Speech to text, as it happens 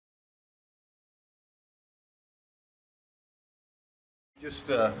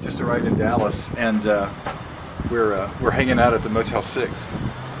Just arrived in Dallas, and we're hanging out at the Motel 6.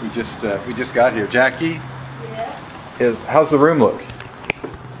 We just got here. Jackie, Yes. how's the room look?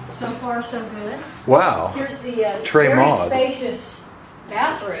 So far, so good. Wow. Here's the Trey very Mod. spacious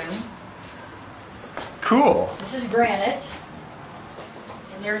bathroom. Cool. This is granite,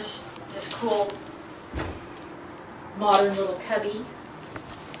 and there's this cool modern little cubby.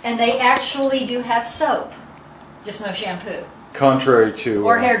 And they actually do have soap, just no shampoo. Contrary to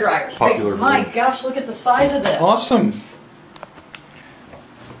Or hair dryers. popular My belief. gosh, look at the size of this. Awesome.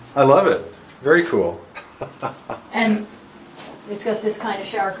 I love it. Very cool. And it's got this kind of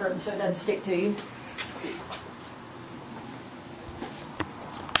shower curtain so it doesn't stick to you.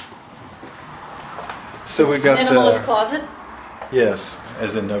 So we got Minimalist closet. Yes,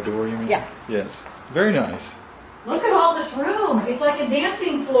 as in no door, you mean? Yeah. Yes. Very nice. Look at all this room. It's like a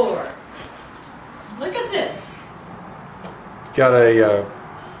dancing floor. Look at this. Got a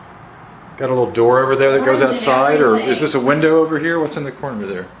little door over there that goes Orange and outside, or everything. is this a window over here? What's in the corner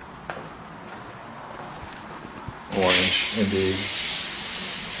there? Orange, indeed.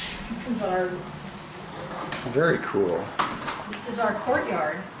 This is our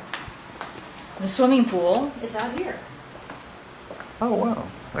courtyard. The swimming pool is out here. Oh wow,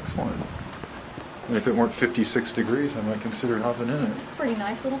 excellent. And if it weren't 56 degrees, I might consider hopping in it. It's a pretty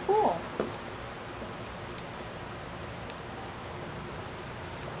nice little pool.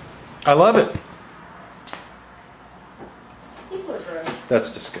 I love it. People are gross.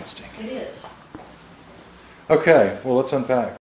 That's disgusting. It is. Okay, well let's unpack.